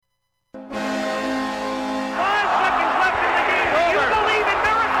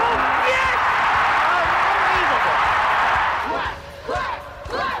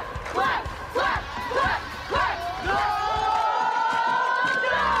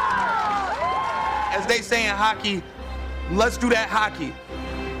As they say in hockey, let's do that hockey.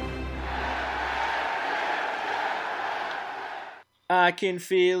 I can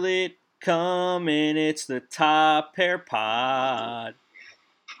feel it coming. It's the Top Pair Pod.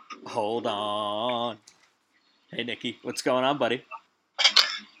 Hold on. Hey, Nikki, what's going on, buddy?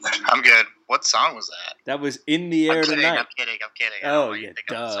 I'm good. What song was that? That was In the Air Tonight. I'm kidding. Oh, yeah,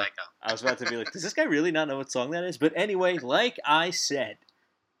 duh. I was about to be like, does this guy really not know what song that is? But anyway, like I said,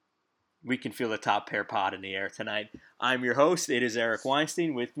 we can feel the Top Pair Pod in the air tonight. I'm your host. It is Eric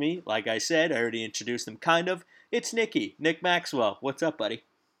Weinstein with me. Like I said, I already introduced him kind of. It's Nicky, Nick Maxwell. What's up, buddy?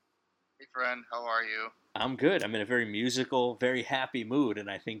 Hey, friend. How are you? I'm good. I'm in a very musical, very happy mood, and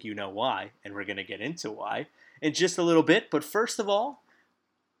I think you know why, and we're going to get into why in just a little bit. But first of all,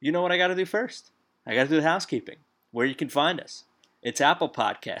 you know what I got to do first? I got to do the housekeeping, where you can find us. It's Apple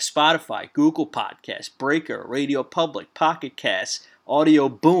Podcasts, Spotify, Google Podcasts, Breaker, Radio Public, Pocket Casts, Audio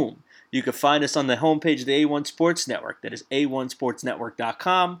Boom. You can find us on the homepage of the A1 Sports Network. That is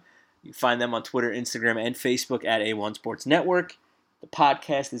a1sportsnetwork.com. You can find them on Twitter, Instagram, and Facebook at A1 Sports Network. The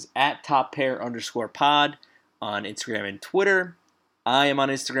podcast is at toppair_pod on Instagram and Twitter. I am on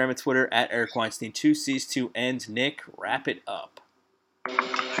Instagram and Twitter at Eric Weinstein, 2C's2 and Nick. Wrap it up.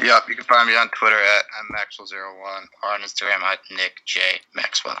 Yep, you can find me on Twitter at mmaxwell01 or on Instagram at Nick J.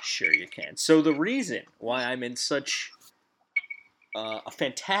 Maxwell. Sure you can. So the reason why I'm in such a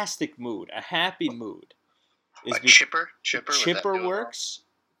fantastic mood, a happy mood, is Chipper works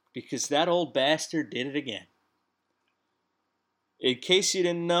because that old bastard did it again. In case you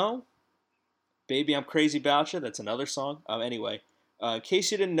didn't know, Baby I'm Crazy About You, that's another song. Anyway, in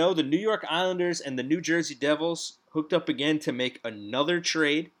case you didn't know, the New York Islanders and the New Jersey Devils hooked up again to make another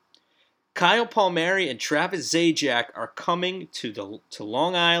trade. Kyle Palmieri and Travis Zajac are coming to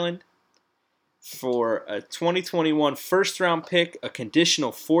Long Island for a 2021 first-round pick, a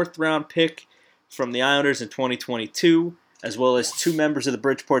conditional fourth-round pick from the Islanders in 2022, as well as two members of the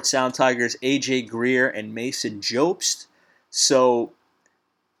Bridgeport Sound Tigers, A.J. Greer and Mason Jobst. So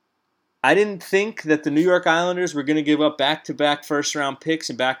I didn't think that the New York Islanders were going to give up back-to-back first-round picks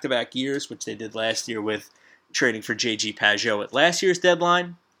in back-to-back years, which they did last year with trading for J.G. Pageau at last year's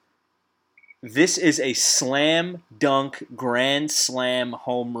deadline. This is a slam dunk, grand slam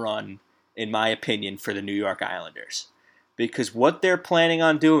home run, in my opinion, for the New York Islanders. Because what they're planning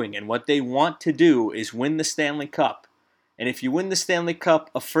on doing and what they want to do is win the Stanley Cup. And if you win the Stanley Cup,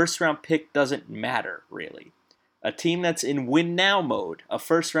 a first-round pick doesn't matter, really. A team that's in win-now mode, a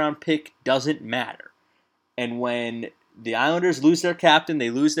first-round pick doesn't matter. And when the Islanders lose their captain, they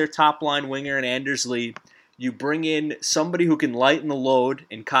lose their top-line winger in Anders Lee, you bring in somebody who can lighten the load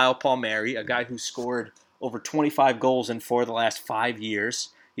in Kyle Palmieri, a guy who scored over 25 goals in 4 of the last 5 years.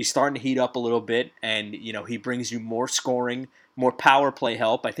 He's starting to heat up a little bit, and he brings you more scoring, more power play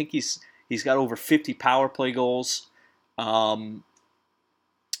help. I think he's got over 50 power play goals.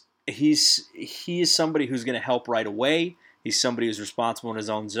 He is somebody who's going to help right away. He's somebody who's responsible in his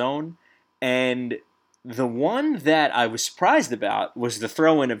own zone. And the one that I was surprised about was the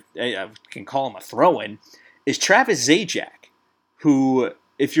throw-in of, I can call him a throw-in, is Travis Zajac, who,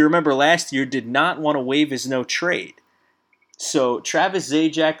 if you remember last year, did not want to waive his no-trade. So Travis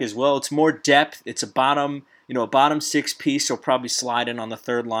Zajac as well, it's more depth. It's a bottom six piece. He'll probably slide in on the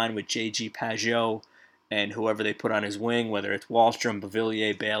third line with J.G. Pageau and whoever they put on his wing, whether it's Wallstrom,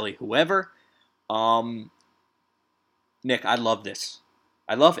 Beauvillier, Bailey, whoever. Nick, I love this.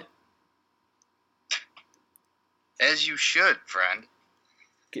 I love it. As you should, friend.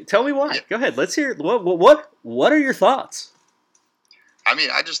 Tell me why. Yeah. Go ahead. Let's hear. What are your thoughts? I mean,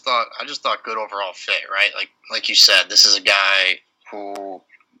 I just thought good overall fit, right? Like you said, this is a guy who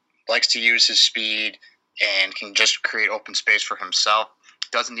likes to use his speed and can just create open space for himself.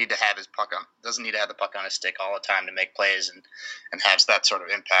 Doesn't need to have the puck on his stick all the time to make plays and have that sort of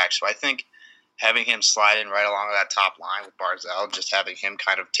impact. So I think having him slide in right along that top line with Barzal, just having him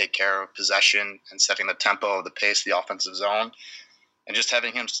kind of take care of possession and setting the tempo of the pace of the offensive zone, and just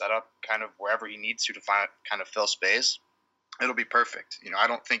having him set up kind of wherever he needs to find kind of fill space, it'll be perfect. I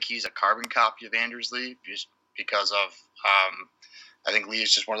don't think he's a carbon copy of Anders Lee just because of I think Lee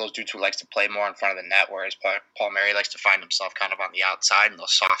is just one of those dudes who likes to play more in front of the net, whereas Palmieri likes to find himself kind of on the outside in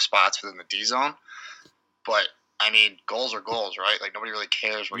those soft spots within the D zone. But, I mean, goals are goals, right? Like, nobody really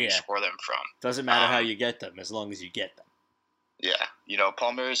cares where you score them from. Doesn't matter how you get them, as long as you get them. Yeah.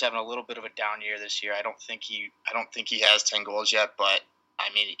 Palmieri's having a little bit of a down year this year. I don't think he has 10 goals yet, but,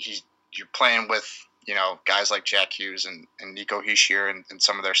 I mean, you're playing with, guys like Jack Hughes and Nico Hischier and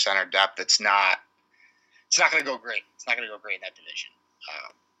some of their center depth. It's not going to go great. It's not going to go great in that division.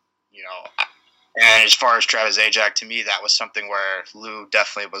 And as far as Travis Zajac, to me, that was something where Lou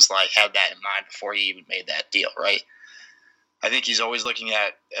definitely was like, had that in mind before he even made that deal, right? I think he's always looking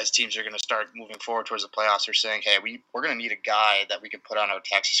at, as teams are going to start moving forward towards the playoffs, they're saying, hey, we're going to need a guy that we can put on our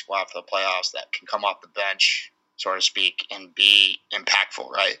taxi squad for the playoffs that can come off the bench, so to speak, and be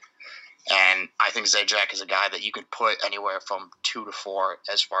impactful, right? And I think Zajac is a guy that you could put anywhere from 2 to 4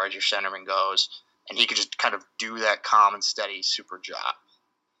 as far as your centerman goes, and he could just kind of do that calm and steady super job.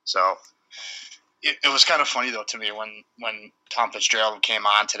 So it was kind of funny, though, to me when Tom Fitzgerald came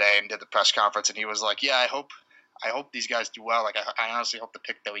on today and did the press conference, and he was like, yeah, I hope these guys do well. Like, I honestly hope the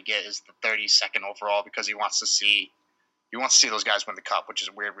pick that we get is the 32nd overall, because he wants to see those guys win the cup, which is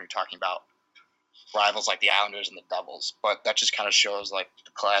weird when you're talking about rivals like the Islanders and the Devils. But that just kind of shows, like,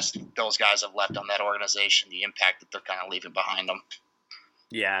 the class those guys have left on that organization, the impact that they're kind of leaving behind them.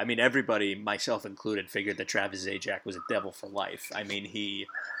 Yeah, I mean, everybody, myself included, figured that Travis Zajac was a Devil for life. I mean, he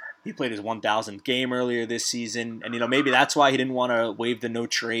played his 1,000th game earlier this season, and, maybe that's why he didn't want to waive the no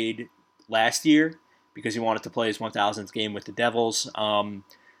trade last year, because he wanted to play his 1,000th game with the Devils.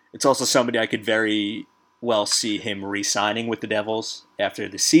 It's also somebody I could very well see him re-signing with the Devils after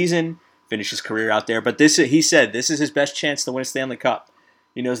the season, finish his career out there. But he said this is his best chance to win a Stanley Cup.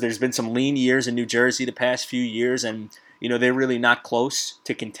 He knows there's been some lean years in New Jersey the past few years, and they're really not close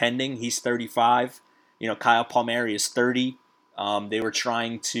to contending. He's 35. Kyle Palmieri is 30. They were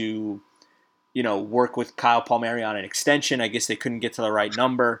trying to, work with Kyle Palmieri on an extension. I guess they couldn't get to the right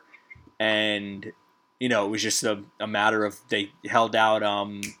number, and it was just a matter of they held out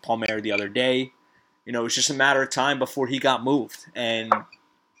Palmieri the other day. It was just a matter of time before he got moved. And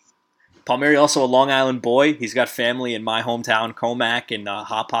Palmieri also a Long Island boy. He's got family in my hometown, Comac, in the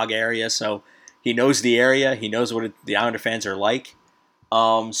Hauppauge area, so he knows the area. He knows what the Islander fans are like.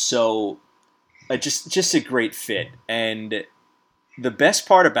 So just a great fit. And the best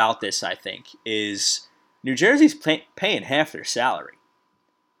part about this, I think, is New Jersey's paying half their salary.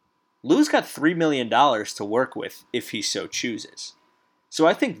 Lou's got $3 million to work with if he so chooses. So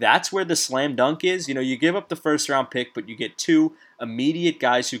I think that's where the slam dunk is. You give up the first round pick, but you get 2 immediate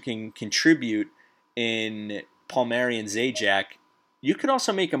guys who can contribute in Palmieri and Zajac. You could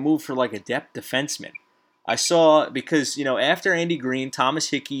also make a move for like a depth defenseman. I saw, because after Andy Green, Thomas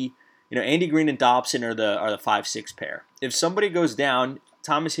Hickey, Andy Green and Dobson are the 5-6 pair. If somebody goes down,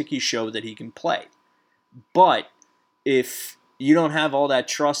 Thomas Hickey showed that he can play. But if you don't have all that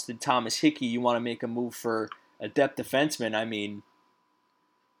trust in Thomas Hickey, you want to make a move for a depth defenseman, I mean,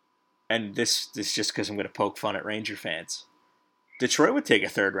 and this just because I'm going to poke fun at Ranger fans. Detroit would take a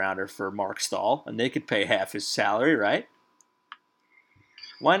 3rd rounder for Mark Stahl, and they could pay half his salary, right?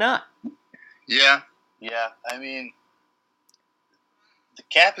 Why not? Yeah. I mean, the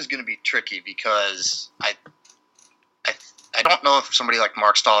cap is going to be tricky because I don't know if somebody like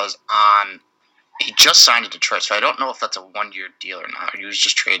Mark Stahl is on. He just signed to Detroit, so I don't know if that's a 1-year deal or not. He was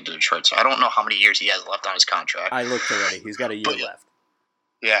just traded to Detroit, so I don't know how many years he has left on his contract. I looked already. He's got a year left.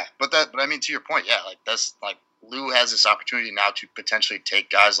 Yeah, but I mean, to your point, yeah, like that's like Lou has this opportunity now to potentially take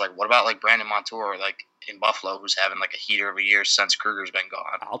guys like, what about like Brandon Montour, like in Buffalo, who's having like a heater of a year since Kruger's been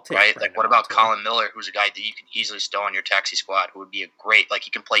gone. I'll take right. Brandon Like, what about Montour. Colin Miller, who's a guy that you can easily stow on your taxi squad, who would be a great, like, he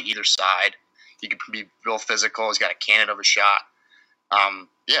can play either side. He can be real physical. He's got a cannon of a shot.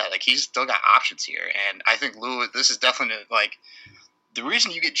 Yeah, like he's still got options here, and I think Lou. This is definitely like the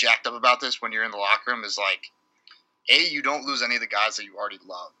reason you get jacked up about this when you're in the locker room is like, you don't lose any of the guys that you already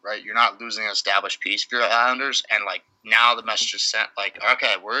love, right? You're not losing an established piece for your Islanders, and like now the message is sent, like,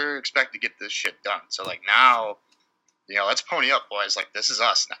 okay, we're expected to get this shit done. So like now, let's pony up, boys. Like this is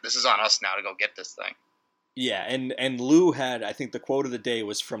us. This is on us now to go get this thing. Yeah, and Lou had, I think the quote of the day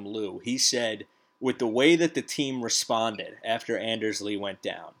was from Lou. He said, with the way that the team responded after Anders Lee went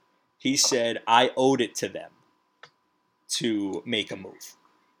down, he said, I owed it to them to make a move.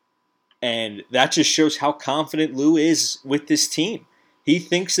 And that just shows how confident Lou is with this team. He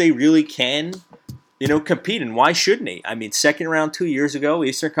thinks they really can, compete. And why shouldn't he? I mean, second round 2 years ago,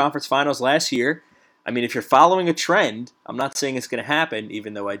 Eastern Conference Finals last year. I mean, if you're following a trend, I'm not saying it's going to happen,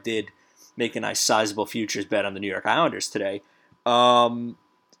 even though I did make a nice sizable futures bet on the New York Islanders today.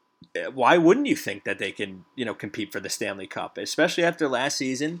 Why wouldn't you think that they can, compete for the Stanley Cup? Especially after last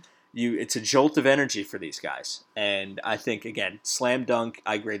season, it's a jolt of energy for these guys. And I think, again, slam dunk,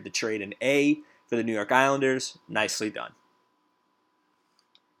 I grade the trade an A for the New York Islanders. Nicely done.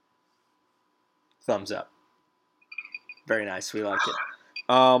 Thumbs up. Very nice. We like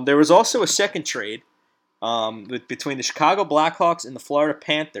it. There was also a second trade between the Chicago Blackhawks and the Florida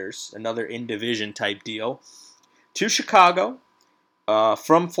Panthers, another in-division type deal. To Chicago,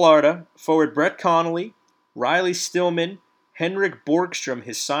 from Florida, forward Brett Connolly, Riley Stillman, Henrik Borgstrom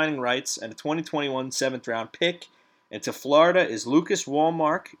his signing rights and a 2021 7th-round pick. And to Florida is Lucas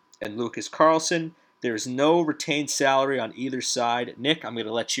Wallmark and Lucas Carlson. There is no retained salary on either side. Nick, I'm going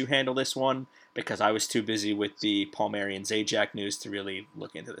to let you handle this one because I was too busy with the Palmieri and Zajac news to really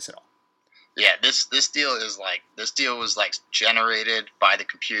look into this at all. Yeah, this deal was like generated by the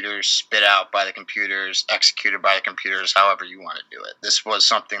computers, spit out by the computers, executed by the computers, however you want to do it. This was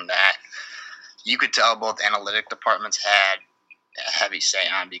something that you could tell both analytic departments had a heavy say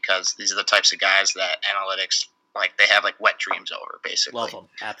on because these are the types of guys that analytics they have wet dreams over, basically. Love them,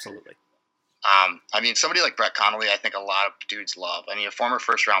 absolutely. I mean, somebody like Brett Connolly, I think a lot of dudes love. I mean, a former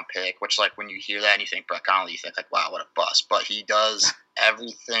first-round pick, which, when you hear that and you think Brett Connolly, you think, wow, what a bust. But he does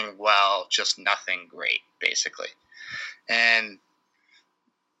everything well, just nothing great, basically. And,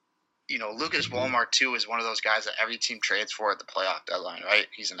 Lucas Wallmark, too, is one of those guys that every team trades for at the playoff deadline, right?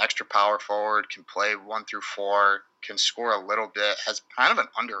 He's an extra power forward, can play 1 through 4, can score a little bit, has kind of an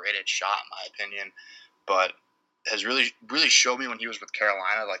underrated shot, in my opinion, but has really showed me when he was with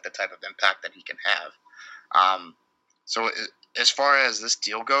Carolina, the type of impact that he can have. So as far as this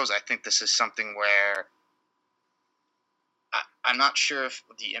deal goes, I think this is something where I'm not sure if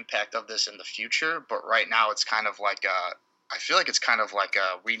the impact of this in the future, but right now it's kind of I feel like it's kind of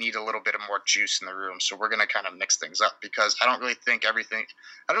we need a little bit of more juice in the room, so we're going to kind of mix things up because I don't really think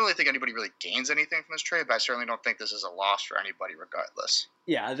anybody really gains anything from this trade, but I certainly don't think this is a loss for anybody regardless.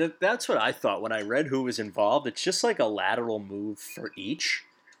 Yeah, that's what I thought when I read who was involved. It's just like a lateral move for each,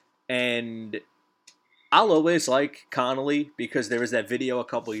 and I'll always like Connolly because there was that video a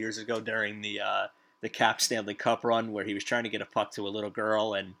couple years ago during the Cap Stanley Cup run where he was trying to get a puck to a little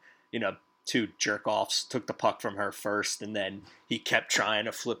girl and, 2 jerk-offs took the puck from her first, and then he kept trying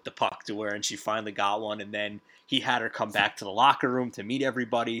to flip the puck to her, and she finally got one, and then he had her come back to the locker room to meet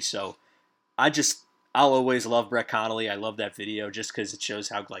everybody. So I'll always love Brett Connolly. I love that video just because it shows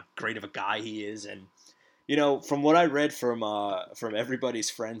how great of a guy he is. And, from what I read from everybody's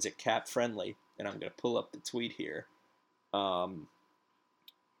friends at Cap Friendly, and I'm going to pull up the tweet here. It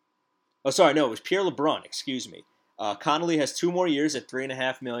was Pierre LeBrun, excuse me. Connolly has 2 more years at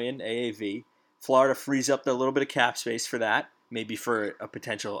 $3.5 million AAV. Florida frees up a little bit of cap space for that, maybe for a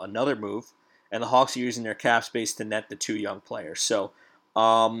potential another move. And the Hawks are using their cap space to net the 2 young players. So,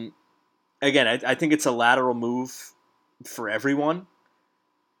 again, I think it's a lateral move for everyone.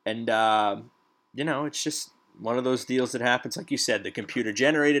 And, it's just one of those deals that happens. Like you said, the computer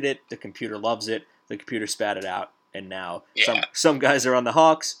generated it. The computer loves it. The computer spat it out. And now some guys are on the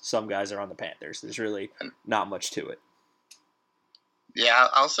Hawks, some guys are on the Panthers. There's really not much to it. Yeah,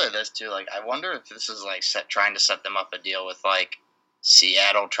 I'll say this too. I wonder if this is trying to set them up a deal with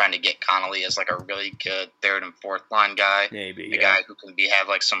Seattle, trying to get Connolly as a really good 3rd and 4th line guy, maybe a guy who can have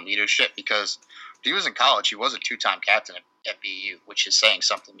some leadership. Because he was in college, he was a 2-time captain at BU, which is saying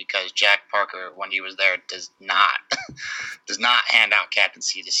something because Jack Parker, when he was there, does not hand out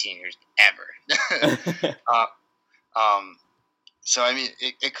captaincy to seniors ever. So, I mean,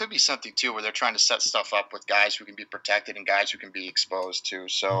 it could be something, too, where they're trying to set stuff up with guys who can be protected and guys who can be exposed to.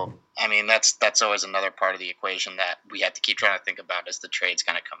 So, I mean, that's always another part of the equation that we have to keep trying to think about as the trades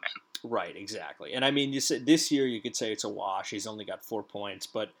kind of come in. Right, exactly. And, I mean, you said this year you could say it's a wash. He's only got 4 points.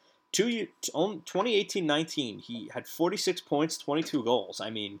 But 2018-19, he had 46 points, 22 goals. I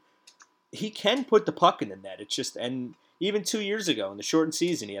mean, he can put the puck in the net. It's just – and even 2 years ago in the shortened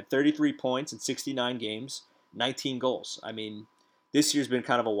season, he had 33 points in 69 games. 19 goals. I mean, this year's been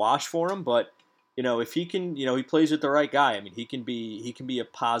kind of a wash for him, but if he can, he plays with the right guy. I mean, he can be a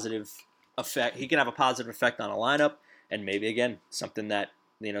positive effect. He can have a positive effect on a lineup, and maybe again something that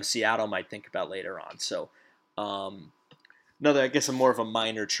Seattle might think about later on. So, I guess more of a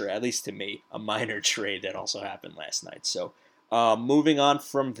minor trade, at least to me, a minor trade that also happened last night. So, moving on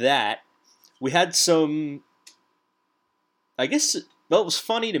from that, we had some. I guess it was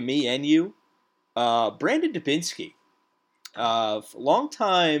funny to me and you. Brandon Dubinsky,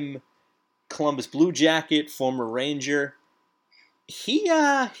 longtime Columbus Blue Jacket, former Ranger. He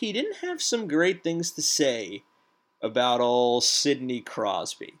didn't have some great things to say about old Sidney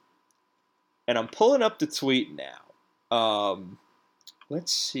Crosby. And I'm pulling up the tweet now.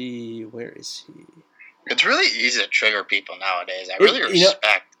 Let's see, where is he? It's really easy to trigger people nowadays. I really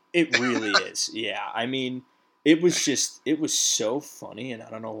respect. It really is. Yeah, I mean. It was so funny, and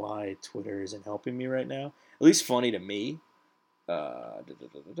I don't know why Twitter isn't helping me right now. At least funny to me.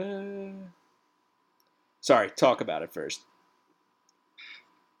 Sorry, talk about it first.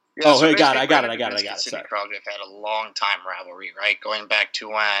 Yeah, I got it. Sidney Crosby have had a long time rivalry, right? Going back to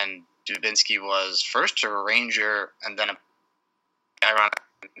when Dubinsky was first a Ranger and then a ironic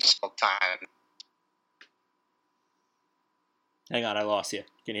time Hang on, I lost you.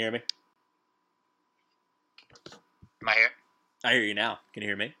 Can you hear me? Am I here? I hear you now. Can you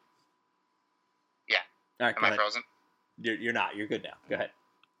hear me? Yeah. All right, Am I frozen? You're not. You're good now. Go ahead.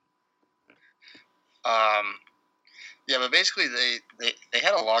 Yeah, but basically they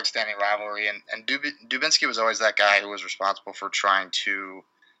had a long-standing rivalry, and Dubinsky was always that guy who was responsible for trying to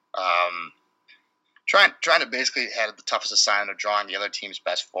basically had the toughest assignment of drawing the other team's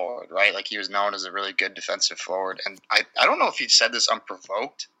best forward, right? Like he was known as a really good defensive forward, and I don't know if he said this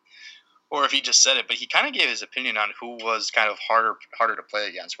unprovoked or if he just said it, but he kind of gave his opinion on who was kind of harder to play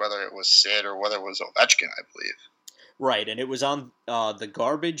against, whether it was Sid or whether it was Ovechkin, I believe. Right, and it was on the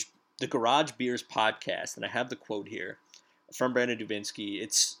Garage Beers podcast, and I have the quote here from Brandon Dubinsky.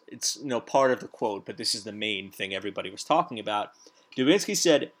 It's part of the quote, but this is the main thing everybody was talking about. Dubinsky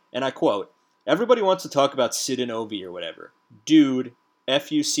said, and I quote, "Everybody wants to talk about Sid and Ovi or whatever. Dude,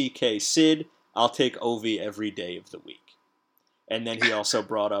 F-U-C-K, Sid, I'll take Ovi every day of the week." And then he also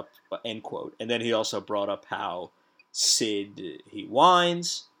brought up, end quote, and then he also brought up how Sid, he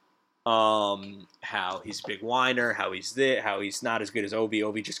whines, how he's a big whiner, how he's not as good as Ovi.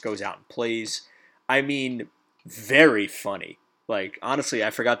 Ovi just goes out and plays. I mean, very funny. Like, honestly,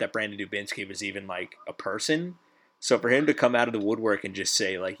 I forgot that Brandon Dubinsky was even, like, a person. So for him to come out of the woodwork and just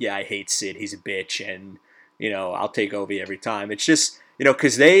say, like, yeah, I hate Sid, he's a bitch, and, I'll take Ovi every time. It's just,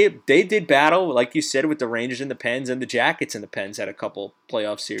 because they did battle, like you said, with the Rangers and the Pens, and the Jackets and the Pens had a couple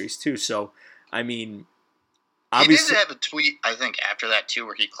playoff series, too. So, I mean, obviously, he did have a tweet, I think, after that, too,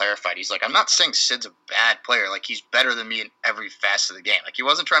 where he clarified. He's like, I'm not saying Sid's a bad player. Like, he's better than me in every facet of the game. Like, he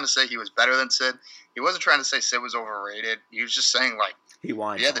wasn't trying to say he was better than Sid. He wasn't trying to say Sid was overrated. He was just saying, like, he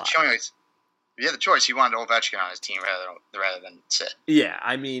whines he had the choice. He had the choice. He wanted Ovechkin on his team rather than Sid. Yeah,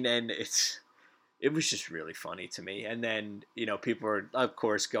 I mean, and it was just really funny to me. And then, people were, of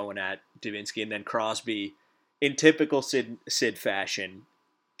course, going at Dubinsky, and then Crosby, in typical Sid fashion,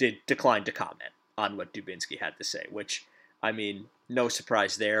 declined to comment on what Dubinsky had to say, which, I mean, no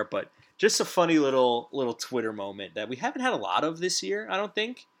surprise there, but just a funny little Twitter moment that we haven't had a lot of this year, I don't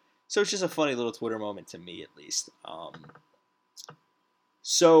think. So it's just a funny little Twitter moment to me, at least.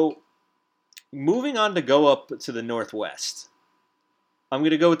 So, moving on to go up to the Northwest, I'm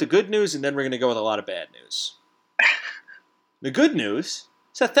going to go with the good news, and then we're going to go with a lot of bad news. The good news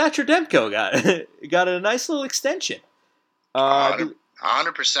is that Thatcher Demko got a nice little extension.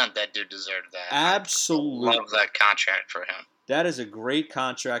 100% that dude deserved that. Absolutely. I love that contract for him. That is a great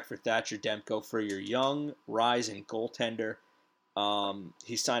contract for Thatcher Demko for your young, rising goaltender.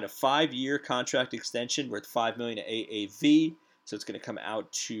 He signed a 5-year contract extension worth $5 million AAV, so it's going to come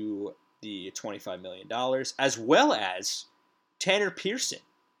out to the $25 million, as well as Tanner Pearson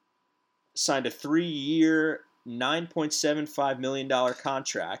signed a 3-year, $9.75 million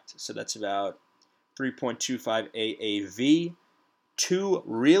contract, so that's about $3.25 AAV. 2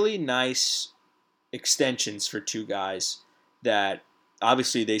 really nice extensions for 2 guys that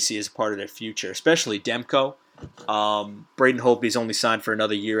obviously they see as part of their future, especially Demko. Braden Holtby's only signed for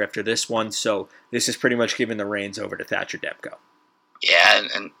another year after this one, so this is pretty much giving the reins over to Thatcher Demko. Yeah,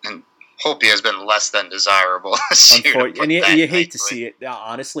 and Holtby has been less than desirable this year. And you hate to see it,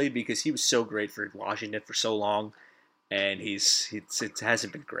 honestly, because he was so great for Washington for so long, and it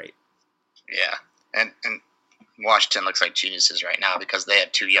hasn't been great. Yeah, and Washington looks like geniuses right now because they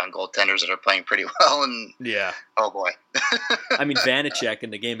have 2 young goaltenders that are playing pretty well. And yeah, oh boy. I mean, Vanacek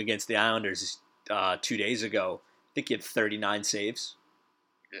in the game against the Islanders 2 days ago, I think he had 39 saves.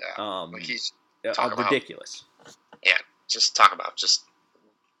 Yeah, he's ridiculous. Yeah, just talk about just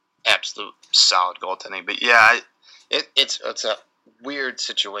absolute solid goaltending. But yeah, it's a weird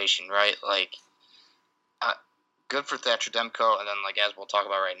situation, right? Like, good for Thatcher Demko, and then, like, as we'll talk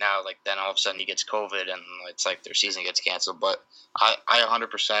about right now, like, then all of a sudden he gets COVID, and it's like their season gets canceled. But I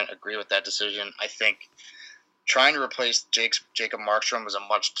 100% agree with that decision. I think trying to replace Jacob Markstrom was a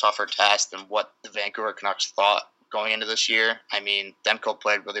much tougher task than what the Vancouver Canucks thought going into this year. I mean, Demko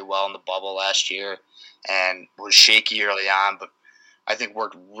played really well in the bubble last year and was shaky early on, but I think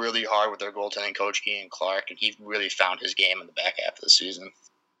worked really hard with their goaltending coach, Ian Clark, and he really found his game in the back half of the season.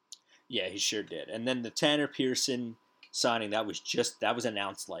 Yeah, he sure did. And then the Tanner Pearson signing, that was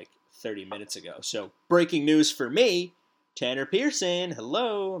announced like 30 minutes ago. So breaking news for me, Tanner Pearson,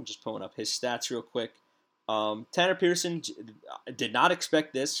 hello. I'm just pulling up his stats real quick. Tanner Pearson did not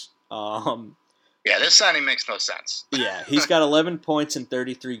expect this. Yeah, this signing makes no sense. Yeah, he's got 11 points in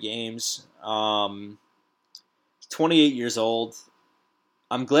 33 games. 28 years old.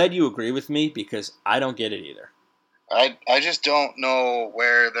 I'm glad you agree with me because I don't get it either. I just don't know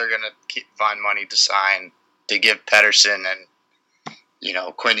where they're going to find money to sign to give Pettersson and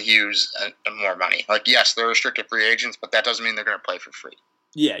Quinn Hughes and more money. Like, yes, they're restricted free agents, but that doesn't mean they're going to play for free.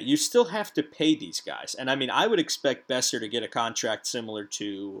 Yeah, you still have to pay these guys. And I mean, I would expect Besser to get a contract similar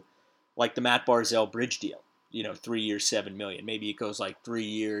to like the Matt Barzal bridge deal. 3 years, $7 million. Maybe it goes like 3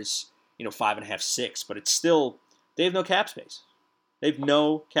 years, 5.5, 6. But it's still, they have no cap space. They have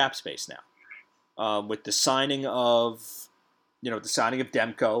no cap space now. With the signing of,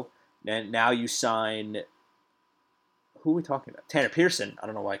 Demko, and now you sign, who are we talking about? Tanner Pearson. I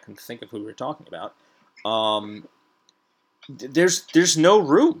don't know why I couldn't think of who we were talking about. There's no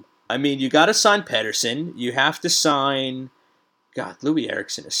room. I mean, you got to sign Pedersen. You have to sign. God, Louis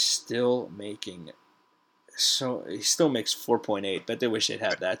Eriksson is still making. So he still makes 4.8. Bet they wish they'd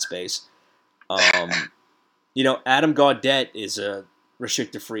have that space. Adam Gaudette is a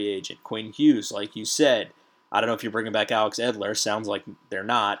restricted free agent. Quinn Hughes, like you said, I don't know if you're bringing back Alex Edler. Sounds like they're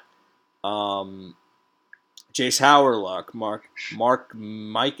not. Jace Howerluck,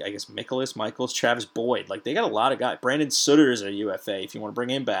 Michaels, Travis Boyd. Like, they got a lot of guys. Brandon Sutter is a UFA if you want to bring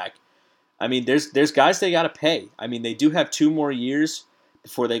him back. I mean, there's guys they got to pay. I mean, they do have 2 more years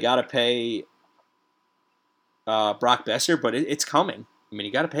before they got to pay Brock Besser, but it's coming. I mean,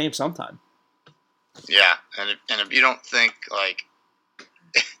 you got to pay him sometime. Yeah, and if you don't think, like,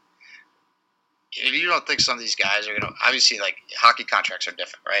 if you don't think some of these guys are going to, obviously, like, hockey contracts are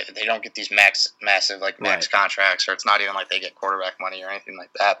different, right? They don't get these massive max contracts, or it's not even like they get quarterback money or anything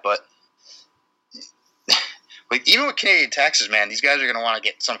like that. But, like, even with Canadian taxes, man, these guys are going to want to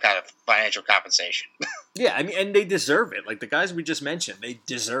get some kind of financial compensation. Yeah, I mean, and they deserve it. Like, the guys we just mentioned, they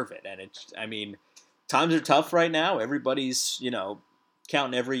deserve it. And times are tough right now. Everybody's,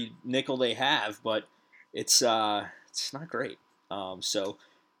 counting every nickel they have, but it's not great.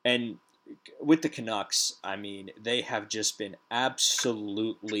 And with the Canucks, I mean, they have just been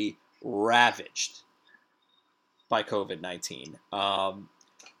absolutely ravaged by COVID-19.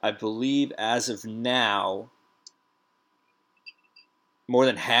 I believe as of now, more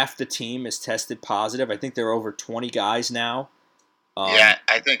than half the team is tested positive. I think there are over 20 guys now. I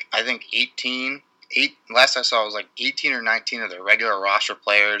think 18. Last I saw was like 18 or 19 of their regular roster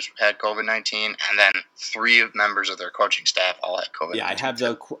players had COVID-19, and then 3 members of their coaching staff all had COVID-19. Yeah,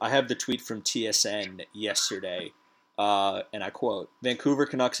 I have the tweet from TSN yesterday, and I quote: Vancouver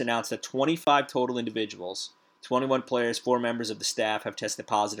Canucks announced that 25 total individuals, 21 players, 4 members of the staff have tested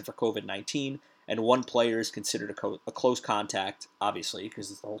positive for COVID-19, and 1 player is considered a close contact, obviously,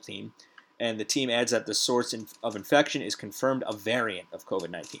 because it's the whole team. And the team adds that the source of infection is confirmed a variant of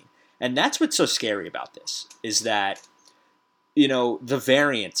COVID-19. And that's what's so scary about this, is that, the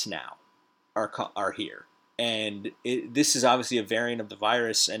variants now are here. And this is obviously a variant of the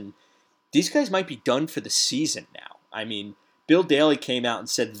virus, and these guys might be done for the season now. I mean, Bill Daly came out and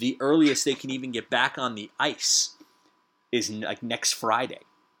said the earliest they can even get back on the ice is like next Friday.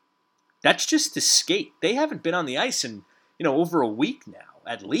 That's just to skate. They haven't been on the ice in, over a week now,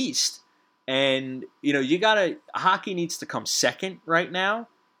 at least. And, hockey needs to come second right now.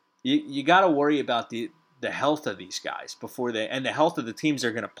 You got to worry about the health of these guys and the health of the teams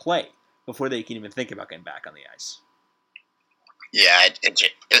they're going to play before they can even think about getting back on the ice. Yeah,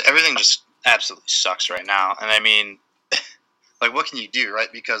 everything just absolutely sucks right now. And I mean, like, what can you do, right?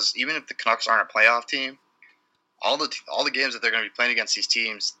 Because even if the Canucks aren't a playoff team, all the games that they're going to be playing against these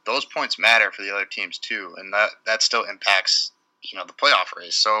teams, those points matter for the other teams too, and that still impacts the playoff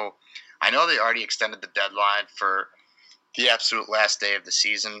race. So I know they already extended the deadline for the absolute last day of the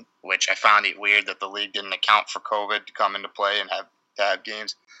season, which I found it weird that the league didn't account for COVID to come into play and have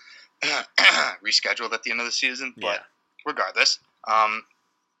games rescheduled at the end of the season. Yeah. But regardless,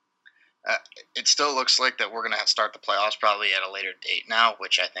 it still looks like that we're going to start the playoffs probably at a later date now,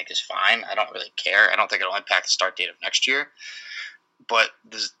 which I think is fine. I don't really care. I don't think it'll impact the start date of next year. But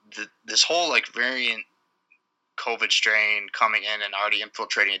this whole variant COVID strain coming in and already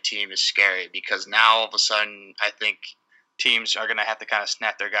infiltrating a team is scary, because now all of a sudden I think teams are going to have to kind of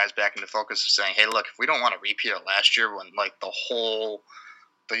snap their guys back into focus of saying, hey, look, if we don't want to repeat it last year when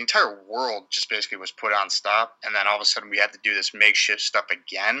the entire world just basically was put on stop, and then all of a sudden we have to do this makeshift stuff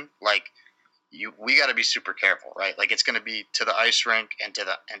again, we got to be super careful, right? Like, it's going to be to the ice rink and to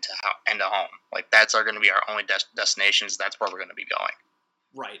home. Like, that's going to be our only destinations. That's where we're going to be going.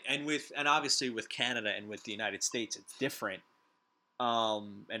 Right, and obviously with Canada and with the United States, it's different.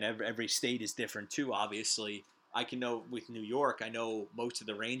 And every state is different too. Obviously, I can know with New York, I know most of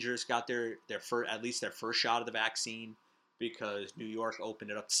the Rangers got their first shot of the vaccine, because New York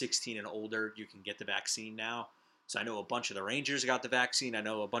opened it up 16 and older. You can get the vaccine now. So I know a bunch of the Rangers got the vaccine. I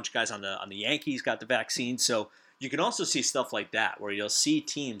know a bunch of guys on the Yankees got the vaccine. So you can also see stuff like that, where you'll see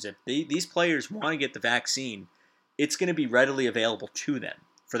teams, if these players want to get the vaccine, it's going to be readily available to them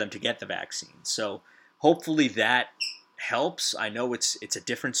for them to get the vaccine. So hopefully that helps. I know it's a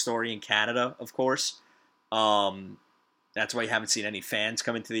different story in Canada, of course. That's why you haven't seen any fans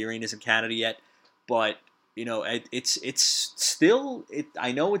come into the arenas in Canada yet. But it's still.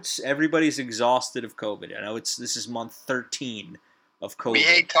 I know it's everybody's exhausted of COVID. I know this is month 13 of COVID. We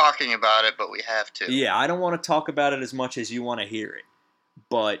hate talking about it, but we have to. Yeah, I don't want to talk about it as much as you want to hear it,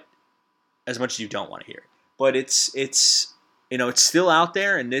 but as much as you don't want to hear it. But it's still out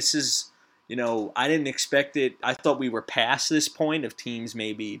there, and this is I didn't expect it. I thought we were past this point of teams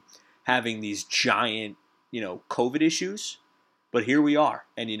maybe having these giant COVID issues, but here we are.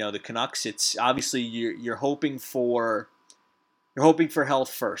 And the Canucks, it's obviously you're hoping for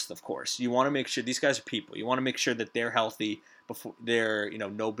health first, of course. You want to make sure these guys are people. You want to make sure that they're healthy before they're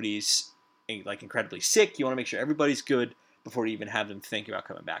nobody's like incredibly sick. You want to make sure everybody's good before you even have them think about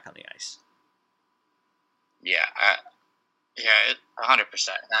coming back on the ice. Yeah, 100%.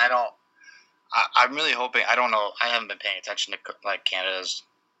 I'm really hoping. I don't know. I haven't been paying attention to like Canada's,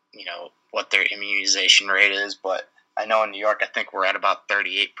 what their immunization rate is, but I know in New York, I think we're at about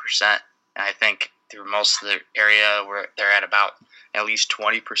 38%, and I think through most of the area, they're at about at least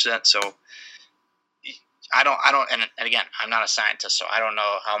 20%. So I don't, and again, I'm not a scientist, so I don't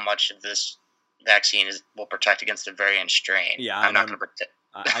know how much of this vaccine will protect against the variant strain. Yeah, I'm not going to protect.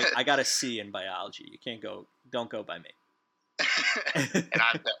 I got a C in biology. You can't go. Don't go by me. and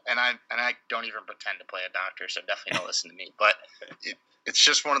I don't even pretend to play a doctor, so definitely don't listen to me. But it's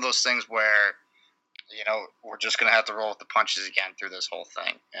just one of those things where we're just gonna have to roll with the punches again through this whole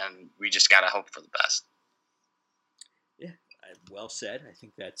thing, and we just gotta hope for the best. Yeah, well said. I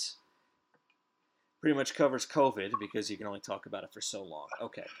think that's pretty much covers COVID because you can only talk about it for so long.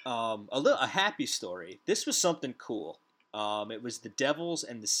 Okay, a happy story. This was something cool. It was the Devils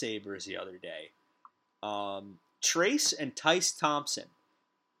and the Sabres the other day. Trace and Tyce Thompson.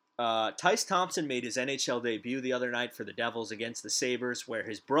 Tyce Thompson made his NHL debut the other night for the Devils against the Sabres, where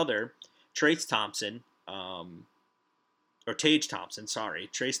his brother, Trace Thompson, or Tage Thompson, sorry.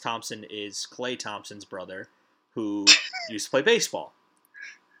 Trace Thompson is Klay Thompson's brother, who used to play baseball.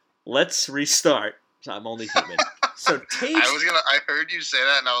 Let's restart. I'm only human. So Tage... I heard you say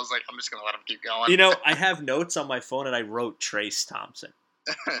that, and I was like, I'm just going to let him keep going. I have notes on my phone, and I wrote Trace Thompson.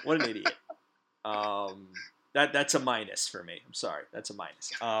 What an idiot. That's a minus for me. I'm sorry. That's a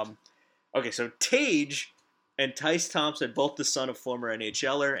minus. Okay, so Tage and Tyce Thompson, both the son of former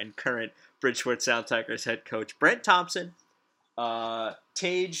NHLer and current Bridgeport Sound Tigers head coach Brent Thompson.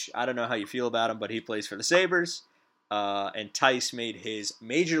 Tage, I don't know how you feel about him, but he plays for the Sabres. And Tyce made his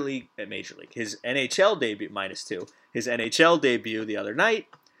his NHL debut, -2, his NHL debut the other night,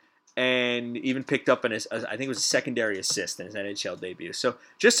 and even picked up I think it was a secondary assist in his NHL debut. So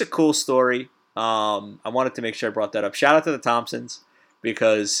just a cool story. I wanted to make sure I brought that up. Shout out to the Thompsons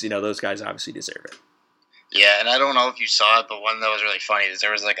because those guys obviously deserve it. Yeah, and I don't know if you saw it, but one that was really funny is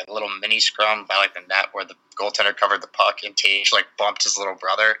there was like a little mini scrum by like the net where the goaltender covered the puck and Tage like bumped his little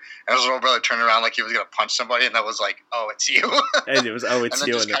brother, and his little brother turned around like he was gonna punch somebody, and that was like, "Oh, it's you." And it was, "Oh, it's and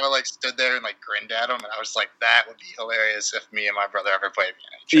you." And then just kind of like stood there and like grinned at him, and I was like, "That would be hilarious if me and my brother ever played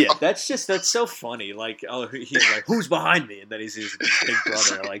the NHL." Yeah, that's so funny. Like, oh, he's like, "Who's behind me?" And then he's his big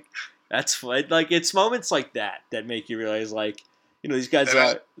brother. Like, that's like it's moments like that make you realize like these guys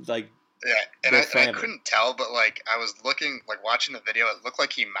are like. Yeah, and I couldn't tell, but like I was looking, like watching the video, it looked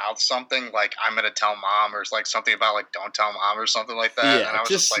like he mouthed something like "I'm gonna tell mom" or like something about like "Don't tell mom" or something like that. Yeah, and I was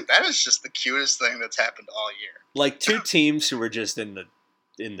just like, that is just the cutest thing that's happened all year. Like two teams who were just in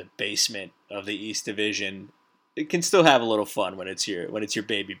the basement of the East Division. It can still have a little fun when it's your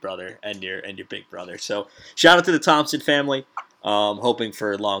baby brother and your big brother. So shout out to the Thompson family. Hoping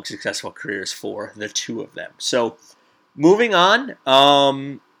for long, successful careers for the two of them. So moving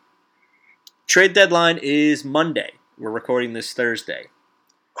on. Trade deadline is Monday. We're recording this Thursday.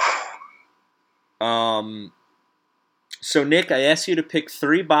 So, Nick, I asked you to pick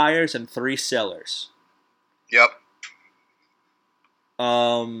 3 buyers and 3 sellers. Yep.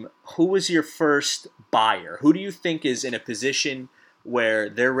 Who was your first buyer? Who do you think is in a position where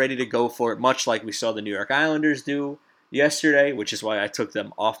they're ready to go for it, much like we saw the New York Islanders do yesterday, which is why I took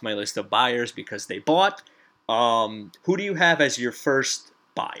them off my list of buyers because they bought. Who do you have as your first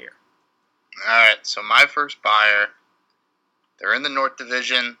buyer? All right, so my first buyer, they're in the North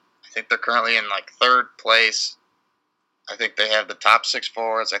Division. I think they're currently in like 3rd place. I think they have the top 6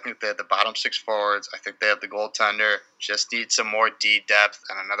 forwards. I think they have the bottom 6 forwards. I think they have the goaltender. Just need some more D depth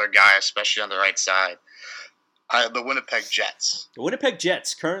and another guy, especially on the right side. The Winnipeg Jets. The Winnipeg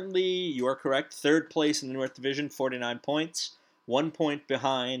Jets, currently, you are correct, 3rd place in the North Division, 49 points. 1 point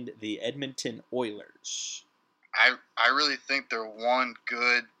behind the Edmonton Oilers. I really think they're one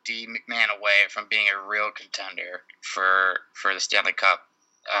good D McMahon away from being a real contender for the Stanley Cup.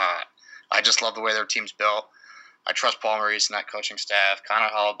 I just love the way their team's built. I trust Paul Maurice and that coaching staff. Connor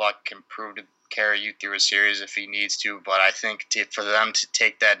Hellebuck can prove to carry you through a series if he needs to, but I think for them to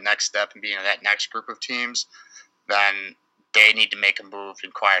take that next step and be in that next group of teams, then they need to make a move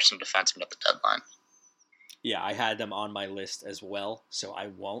and acquire some defensemen at the deadline. Yeah, I had them on my list as well, so I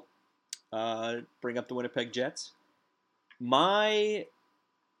won't bring up the Winnipeg Jets. My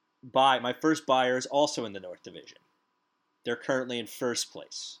first buyer is also in the North Division. They're currently in first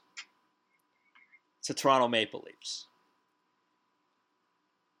place. It's the Toronto Maple Leafs.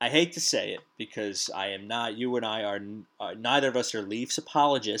 I hate to say it because I am not. You and I are neither of us are Leafs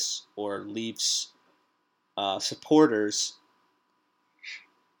apologists or Leafs supporters.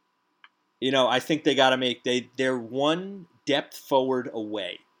 I think they got to make they're one depth forward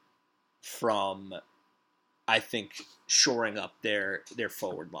away from, I think, shoring up their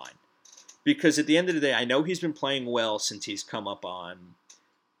forward line. Because at the end of the day, I know he's been playing well since he's come up on,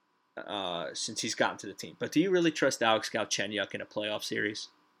 since he's gotten to the team. But do you really trust Alex Galchenyuk in a playoff series?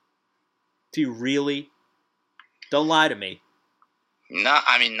 Do you really? Don't lie to me. No,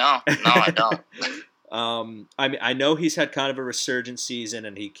 I don't. I know he's had kind of a resurgent season,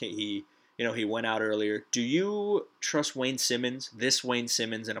 and he went out earlier. Do you trust Wayne Simmons in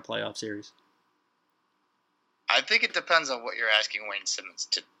a playoff series? I think it depends on what you're asking Wayne Simmons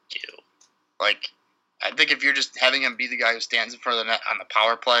to do. Like, I think if you're just having him be the guy who stands in front of the net on the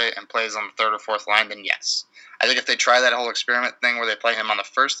power play and plays on the third or fourth line, then yes. I think if they try that whole experiment thing where they play him on the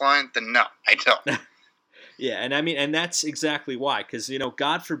first line, then no, I don't. Yeah, and that's exactly why. Because,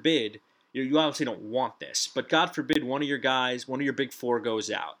 God forbid, you obviously don't want this, but God forbid one of your big four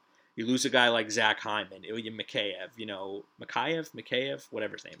goes out. You lose a guy like Zach Hyman, Ilya Mikheyev,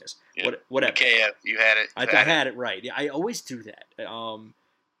 whatever his name is. Yeah. Whatever. Mikheyev, you had it. I had it right. Yeah, I always do that.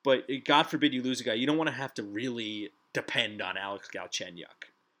 But God forbid you lose a guy. You don't want to have to really depend on Alex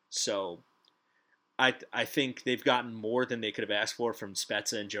Galchenyuk. So I think they've gotten more than they could have asked for from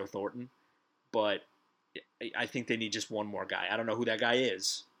Spezza and Joe Thornton. But I think they need just one more guy. I don't know who that guy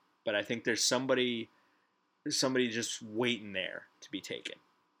is, but I think there's somebody just waiting there to be taken.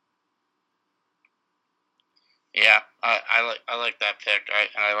 Yeah, I like that pick,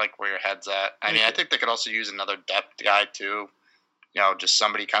 and I like where your head's at. I mean, I think they could also use another depth guy too. Just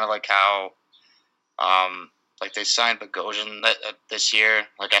somebody kind of like how, like they signed Bogosian this year.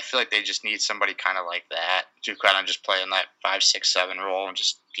 Like I feel like they just need somebody kind of like that to kind of just play in that 5, 6, 7 role and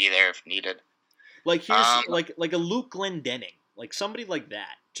just be there if needed. Like here's like a Luke Glendening, like somebody like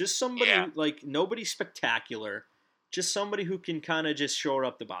that. Just somebody like nobody spectacular, just somebody who can kind of just shore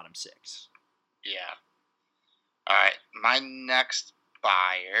up the bottom six. Yeah. All right, my next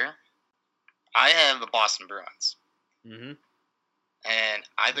buyer, I have the Boston Bruins. Mm-hmm. And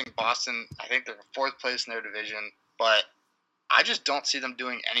I think they're fourth place in their division, but I just don't see them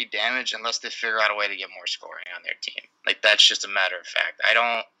doing any damage unless they figure out a way to get more scoring on their team. Like, that's just a matter of fact.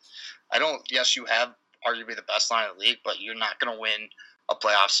 I don't, yes, you have arguably the best line in the league, but you're not going to win a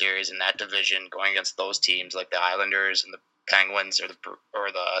playoff series in that division going against those teams like the Islanders and the Penguins or the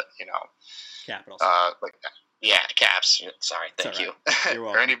Capitals. Yeah, Caps. Sorry, thank you. You're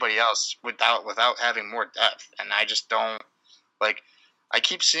welcome. Or anybody else without having more depth. And I just don't, like, I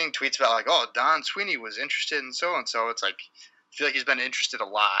keep seeing tweets about, like, oh, Don Sweeney was interested in so-and-so. It's like, I feel like he's been interested a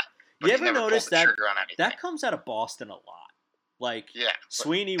lot. But you ever noticed that comes comes out of Boston a lot? Like,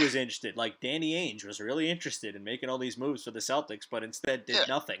 Sweeney was interested. Like, Danny Ainge was really interested in making all these moves for the Celtics, but instead did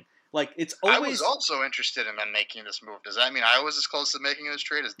nothing. Like, it's always... I was also interested in them making this move. Does that mean I was as close to making this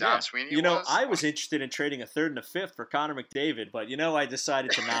trade as Don Sweeney was? I was interested in trading a third and a fifth for Connor McDavid, but, I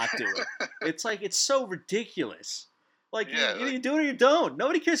decided to not do it. It's like, it's so ridiculous. Like, you do it or you don't.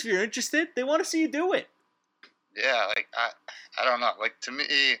 Nobody cares if you're interested. They want to see you do it. Yeah, like, I don't know. Like, to me,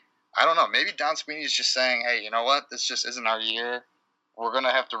 I don't know. Maybe Don Sweeney is just saying, hey, you know what? This just isn't our year. We're going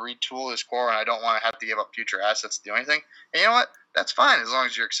to have to retool his core, and I don't want to have to give up future assets to do anything. And you know what? That's fine as long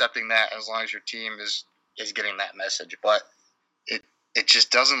as you're accepting that, as long as your team is getting that message. But it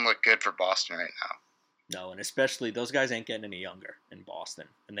just doesn't look good for Boston right now. No, and especially those guys ain't getting any younger in Boston,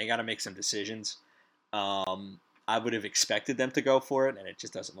 and they got to make some decisions. I would have expected them to go for it, and it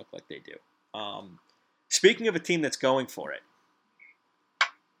just doesn't look like they do. Speaking of a team that's going for it,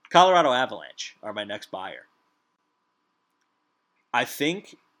 Colorado Avalanche are my next buyer. I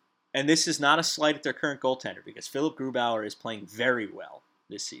think, and this is not a slight at their current goaltender, because Philip Grubauer is playing very well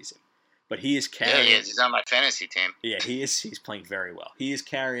this season. But he is carrying... Yeah, he is. He's on my fantasy team. Yeah, he is. He's playing very well. He is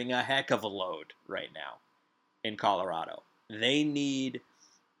carrying a heck of a load right now in Colorado. They need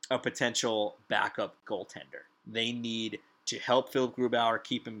a potential backup goaltender. They need to help Philip Grubauer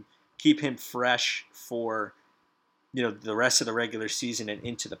keep him fresh for the rest of the regular season and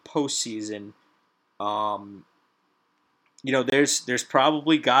into the postseason. There's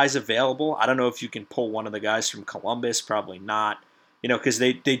probably guys available. I don't know if you can pull one of the guys from Columbus. Probably not. Because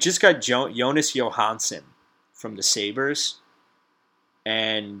they just got Jonas Johansson from the Sabres,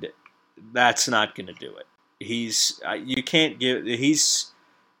 and that's not going to do it. You can't give.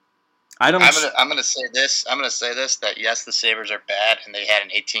 I'm gonna say this. That yes, the Sabres are bad, and they had an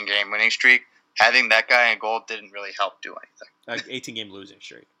 18-game winning streak. Having that guy in goal didn't really help do anything. 18-game losing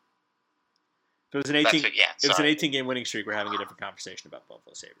streak. If it was an 18-game winning streak, we're having a different conversation about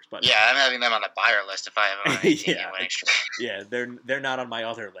Buffalo Sabres. But yeah, I'm having them on the buyer list if I have an 18-game winning streak. Yeah, they're not on my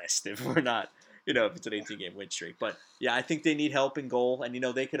other list if we're not, if it's an 18-game win streak. But yeah, I think they need help in goal, and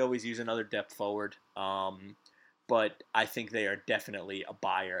they could always use another depth forward. But I think they are definitely a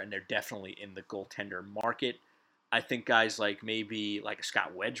buyer, and they're definitely in the goaltender market. I think guys like maybe a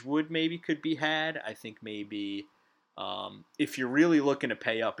Scott Wedgwood maybe could be had. I think maybe if you're really looking to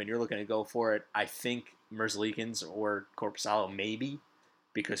pay up and you're looking to go for it, I think Merzlikins or Korpisalo maybe,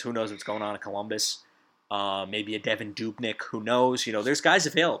 because who knows what's going on in Columbus. Maybe a Devin Dubnyk, who knows? There's guys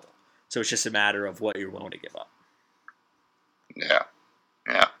available. So it's just a matter of what you're willing to give up. Yeah.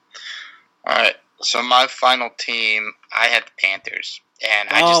 All right. So my final team, I had the Panthers, and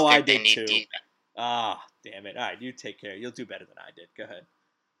I just think they need defense. Ah, damn it! All right, you take care. You'll do better than I did. Go ahead.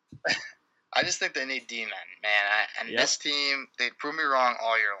 I just think they need D-men, man. This team, they proved me wrong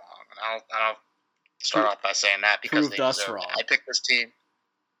all year long, and I'll start off by saying that because they deserve it. I picked this team.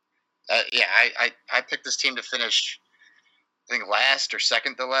 I picked this team to finish, I think last or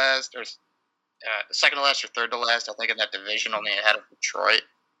second to last, or second to last or third to last. I think in that division, only ahead of Detroit.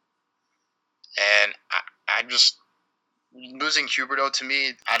 And I just losing Huberdeau, to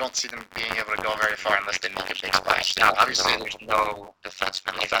me, I don't see them being able to go very far unless they make a big splash. Now, obviously, there's no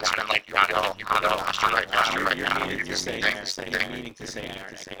defenseman like Rondo on the roster right now. You're meaning to say Aaron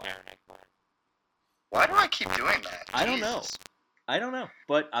Ekblad. Why do I keep doing that? I don't know.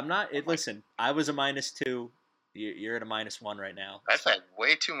 But I'm not. Listen, I was a -2. You're at a -1 right now. I've had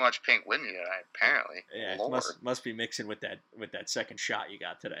way too much Pink Whitney tonight, apparently. Yeah, it must be mixing with that second shot you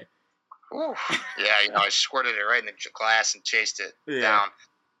got today. Ooh. Yeah, I squirted it right in the glass and chased it down.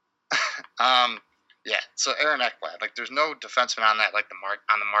 So Aaron Ekblad, there's no defenseman on that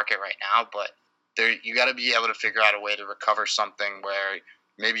on the market right now, but you got to be able to figure out a way to recover something where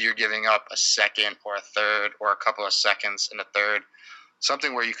maybe you're giving up a second or a third or a couple of seconds in a third,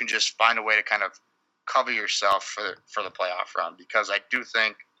 something where you can just find a way to kind of cover yourself for the playoff run, because I do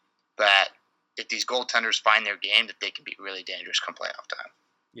think that if these goaltenders find their game, that they can be really dangerous come playoff time.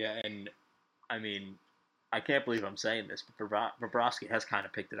 Yeah, and I mean, I can't believe I'm saying this, but Bobrovsky has kind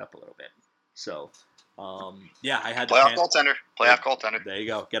of picked it up a little bit. So, I had playoff goaltender. There you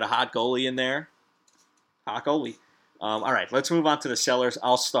go. Get a hot goalie in there. Hot goalie. All right, let's move on to the sellers.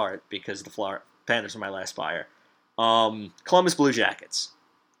 I'll start because the Panthers are my last buyer. Columbus Blue Jackets.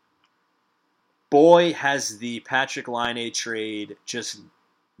 Boy, has the Patrick Laine trade just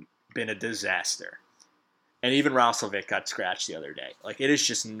been a disaster. And even Roslovic got scratched the other day. It is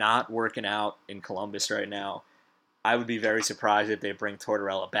just not working out in Columbus right now. I would be very surprised if they bring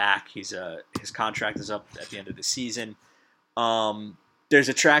Tortorella back. His contract is up at the end of the season. There's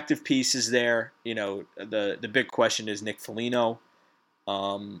attractive pieces there. The big question is Nick Foligno.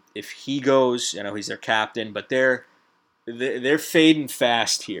 If he goes, he's their captain, but they're fading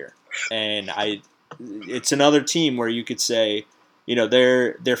fast here. And it's another team where you could say,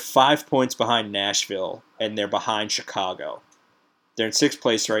 they're 5 points behind Nashville, and they're behind Chicago. They're in 6th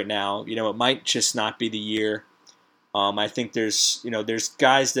place right now. It might just not be the year. I think there's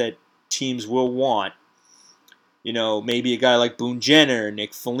guys that teams will want. Maybe a guy like Boone Jenner,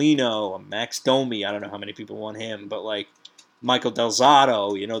 Nick Foligno, Max Domi. I don't know how many people want him, but Michael Del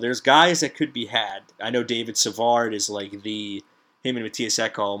Zotto. There's guys that could be had. I know David Savard is him and Matthias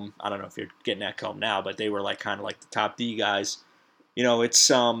Ekholm. I don't know if you're getting Ekholm now, but they were kind of the top D guys. It's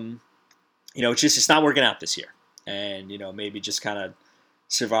it's not working out this year, and maybe just kind of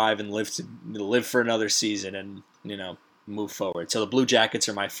survive and live for another season, and move forward. So the Blue Jackets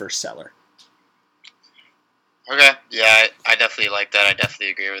are my first seller. Okay, yeah, I definitely like that. I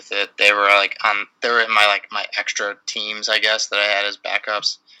definitely agree with it. They were they were in my extra teams, I guess, that I had as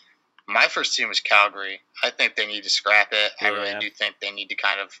backups. My first team was Calgary. I think they need to scrap it. Yeah. I really do think they need to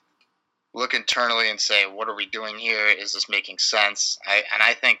kind of look internally and say, what are we doing here? Is this making sense?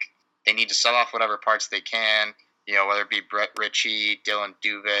 I think they need to sell off whatever parts they can, whether it be Brett Ritchie, Dylan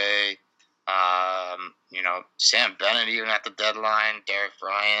Dubé, Sam Bennett even at the deadline, Derek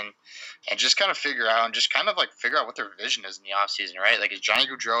Ryan, and just kind of figure out what their vision is in the offseason, right? Like, is Johnny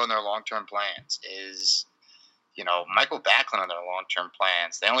Gaudreau in their long-term plans? Is, Michael Backlund in their long-term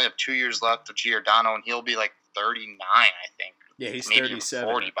plans? They only have 2 years left of Giordano, and he'll be like 39, I think. Yeah, he's maybe 37.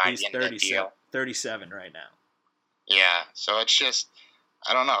 40 by he's the end of that deal. 37 right now. Yeah, so it's just,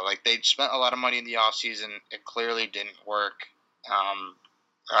 I don't know. Like, they spent a lot of money in the offseason. It clearly didn't work.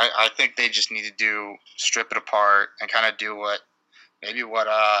 I think they just need to strip it apart and kind of do what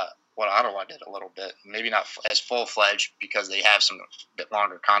Ottawa did a little bit. Maybe not as full-fledged because they have some bit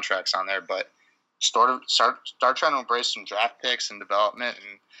longer contracts on there, but start trying to embrace some draft picks and development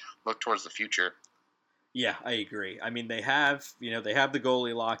and look towards the future. Yeah, I agree. I mean, they have the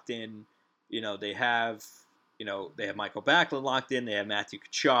goalie locked in. They have Michael Backlund locked in. They have Matthew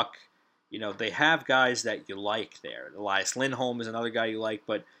Tkachuk. They have guys that you like there. Elias Lindholm is another guy you like,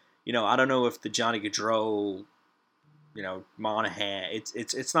 but I don't know if the Johnny Gaudreau, Monahan,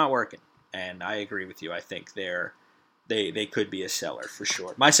 it's not working. And I agree with you. I think they could be a seller for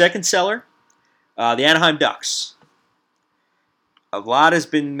sure. My second seller, the Anaheim Ducks. A lot has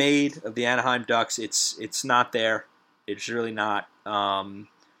been made of the Anaheim Ducks. It's not there. It's really not.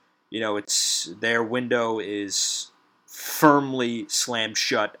 It's their window is firmly slammed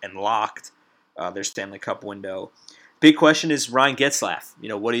shut and locked. Their Stanley Cup window. Big question is Ryan Getzlaf.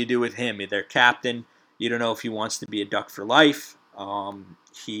 What do you do with him? Their captain. You don't know if he wants to be a Duck for life.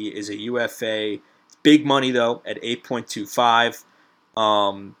 He is a UFA. Big money though at 8.25.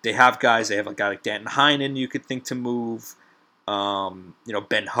 They have guys. They have a guy like Danton Heinen you could think to move.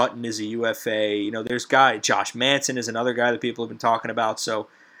 Ben Hutton is a UFA. There's Josh Manson is another guy that people have been talking about. So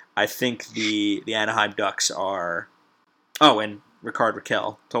I think the Anaheim Ducks are. Oh, and Ricard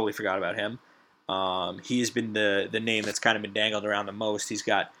Raquel. Totally forgot about him. He has been the name that's kind of been dangled around the most. He's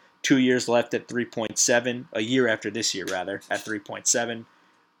got 2 years left at 3.7. A year after this year, rather, at 3.7.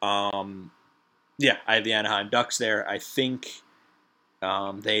 I have the Anaheim Ducks there. I think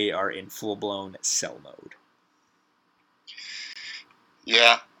they are in full-blown sell mode.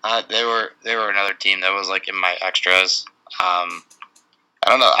 Yeah, they were another team that was like in my extras. I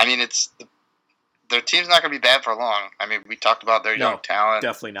don't know. I mean, their team's not going to be bad for long. I mean, we talked about their young talent.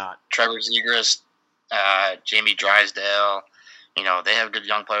 Definitely not. Trevor Zegras, Jamie Drysdale. They have good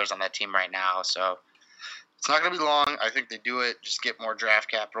young players on that team right now. So it's not going to be long. I think they do it. Just get more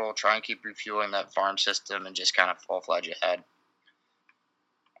draft capital. Try and keep refueling that farm system and just kind of full-fledged ahead.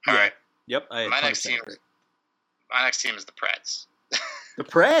 All right. Yep. My next team is the Preds. The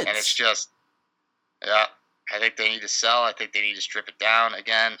Preds. And it's just, I think they need to sell. I think they need to strip it down.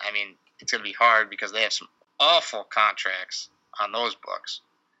 Again, I mean, it's going to be hard because they have some awful contracts on those books.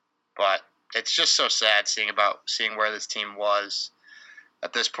 But it's just so sad seeing where this team was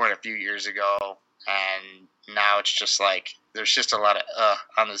at this point a few years ago. And now it's just like there's just a lot of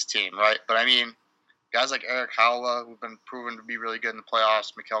on this team, right? But, I mean, guys like Eric Howla, who've been proven to be really good in the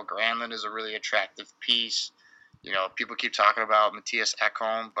playoffs. Mikael Granlund is a really attractive piece. People keep talking about Matthias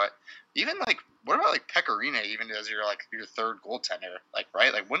Ekholm, but even what about Pecorino even as your third goaltender?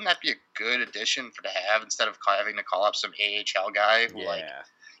 Right? Wouldn't that be a good addition to have instead of having to call up some AHL guy who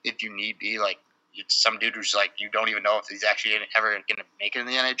if you need be it's some dude who's you don't even know if he's actually ever going to make it in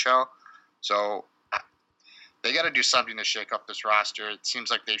the NHL. So they got to do something to shake up this roster. It seems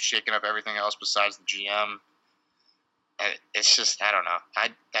like they've shaken up everything else besides the GM. It's just, I don't know.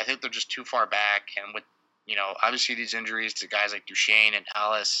 I think they're just too far back, and with obviously these injuries to guys like Duchesne and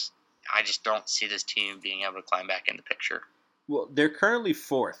Ellis, I just don't see this team being able to climb back in the picture. Well, they're currently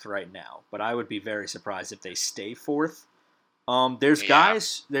fourth right now, but I would be very surprised if they stay fourth. There's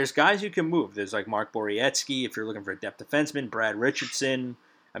guys you can move. There's Mark Borowiecki if you're looking for a depth defenseman, Brad Richardson.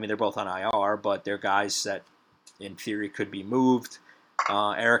 I mean, they're both on IR, but they're guys that in theory could be moved.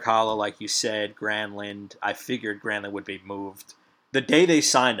 Eric Howla, like you said, Granlund. I figured Granlund would be moved. The day they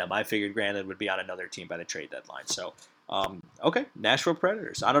signed him, I figured Granlund would be on another team by the trade deadline. So, okay, Nashville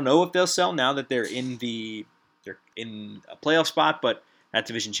Predators. I don't know if they'll sell now that they're in a playoff spot, but that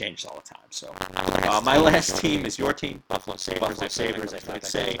division changes all the time. So, my last team is your team, Buffalo Sabres. I would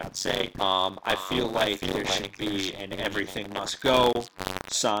say. I feel like there should be an everything must go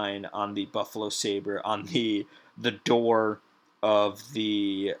sign on the Buffalo Sabre on the door of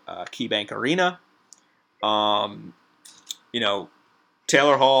the KeyBank Arena.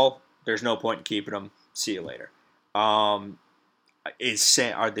 Taylor Hall, there's no point in keeping him. See you later. Are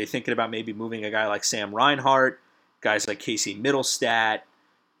they thinking about maybe moving a guy like Sam Reinhart, guys like Casey Middlestat?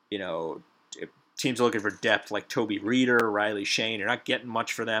 Teams are looking for depth like Toby Reeder, Riley Shane. You're not getting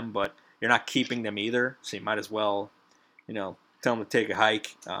much for them, but you're not keeping them either. So you might as well, tell him to take a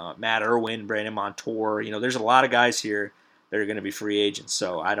hike. Matt Irwin, Brandon Montour. There's a lot of guys here that are going to be free agents.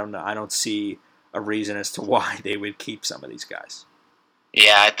 So I don't know. I don't see a reason as to why they would keep some of these guys.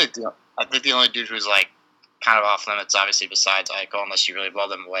 Yeah, I think the only dude who's like kind of off limits, obviously, besides Eichel, unless you really blow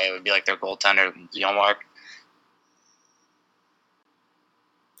them away, would be like their goaltender, Ullmark.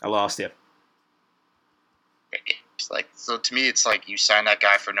 I lost you. So to me, it's like you sign that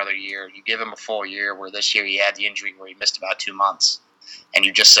guy for another year. You give him a full year, where this year he had the injury where he missed about 2 months. And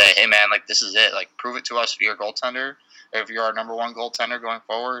you just say, hey, man, like, this is it. Like, prove it to us if you're a goaltender, if you're our number one goaltender going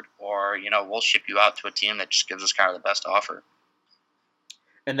forward, or, we'll ship you out to a team that just gives us kind of the best offer.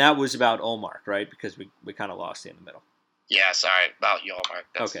 And that was about Ullmark, right? Because we kind of lost you in the middle. Yeah, sorry, about Ullmark.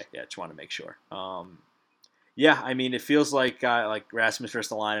 Okay, yeah, just want to make sure. Yeah, I mean, it feels like Rasmus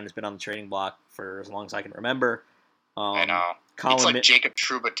Ristolainen has been on the trading block for as long as I can remember. I know. It's like Jacob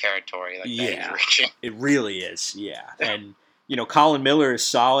Trouba territory. Like yeah, it really is. Yeah, and Colin Miller is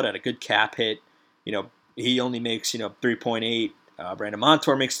solid at a good cap hit. He only makes 3.8. Brandon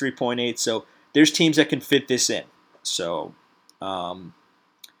Montour makes 3.8. So there's teams that can fit this in. So,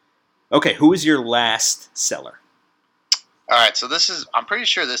 okay, who is your last seller? All right, so I'm pretty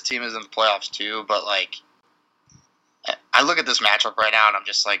sure this team is in the playoffs too, but like, I look at this matchup right now and I'm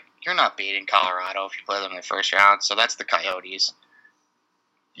just like, you're not beating Colorado if you play them in the first round. So that's the Coyotes.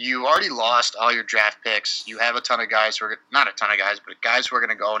 You already lost all your draft picks. You have a ton of guys not a ton of guys, but guys who are going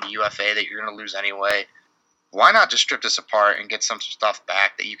to go into UFA that you're going to lose anyway. Why not just strip this apart and get some stuff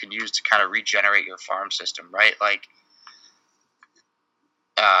back that you can use to kind of regenerate your farm system, right? Like,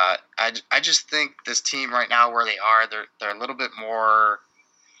 I just think this team right now where they are, they're a little bit more,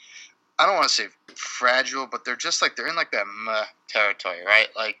 I don't want to say fragile, but they're just like, they're in like that meh territory, right?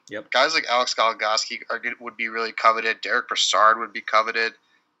 Like, Guys like Alex Goligoski would be really coveted. Derek Brassard would be coveted.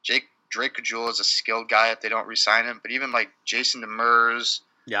 Drake Caggiula is a skilled guy if they don't re-sign him. But even like Jason Demers.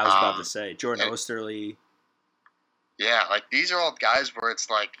 Yeah, I was about to say Jordan Osterley. Yeah, like these are all guys where it's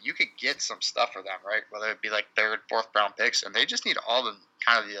like you could get some stuff for them, right? Whether it be like third, fourth round picks, and they just need all the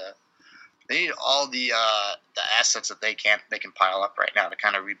the assets that they can pile up right now to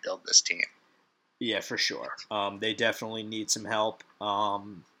kind of rebuild this team. Yeah, for sure. They definitely need some help.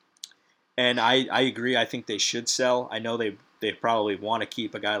 And I agree. I think they should sell. I know they probably want to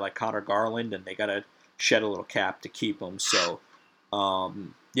keep a guy like Connor Garland, and they got to shed a little cap to keep him. So,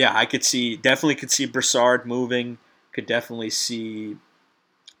 yeah, I definitely could see Brassard moving. Could definitely see,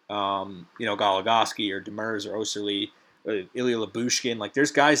 Goligoski or Demers or Osterley, Ilya Lyubushkin. Like,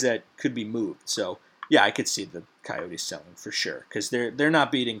 there's guys that could be moved. So, yeah, I could see the Coyotes selling for sure because they're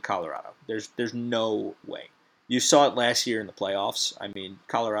not beating Colorado. There's no way. You saw it last year in the playoffs. I mean,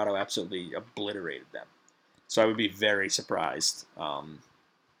 Colorado absolutely obliterated them. So I would be very surprised. And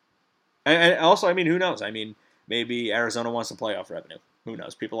also, I mean, who knows? I mean, maybe Arizona wants some playoff revenue. Who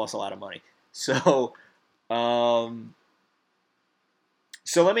knows? People lost a lot of money. So, so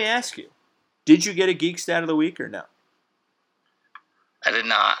let me ask you: did you get a Geek Stat of the Week or no? I did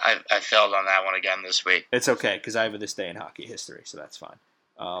not. I failed on that one again this week. It's okay because I have a This Day in Hockey History, so that's fine.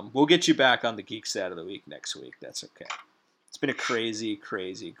 We'll get you back on the Geek Stat of the Week next week. That's okay. It's been a crazy,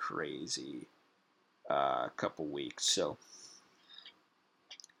 crazy, crazy couple weeks. So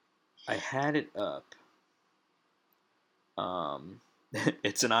I had it up.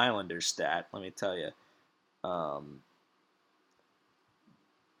 It's an Islanders stat, let me tell you. Why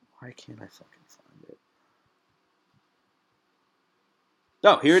can't I fucking find it?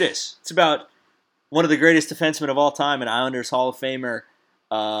 Oh, here it is. It's about one of the greatest defensemen of all time, an Islanders Hall of Famer,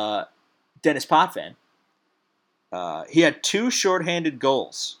 Dennis Potvin. He had 2 shorthanded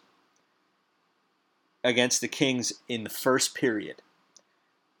goals against the Kings in the first period.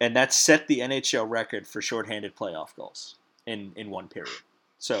 And that set the NHL record for shorthanded playoff goals in one period.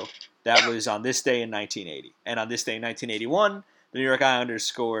 So that was on this day in 1980. And on this day in 1981, the New York Islanders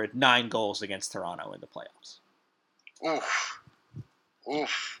scored 9 goals against Toronto in the playoffs.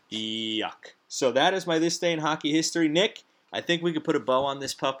 Oof. Yuck. So that is my This Day in Hockey History. Nick, I think we could put a bow on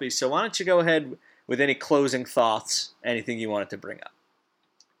this puppy. So why don't you go ahead with any closing thoughts, anything you wanted to bring up?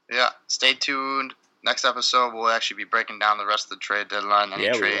 Yeah, stay tuned. Next episode, we'll actually be breaking down the rest of the trade deadline, any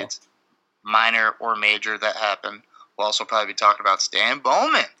trades, minor or major, that happen. We'll also probably be talking about Stan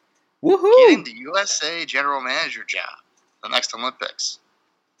Bowman. Woohoo! Getting the USA general manager job the next Olympics.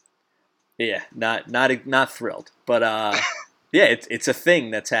 Yeah, not thrilled, but yeah, it's a thing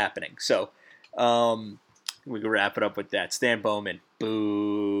that's happening. So we can wrap it up with that. Stan Bowman,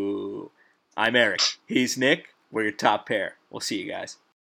 boo. I'm Eric. He's Nick. We're your top pair. We'll see you guys.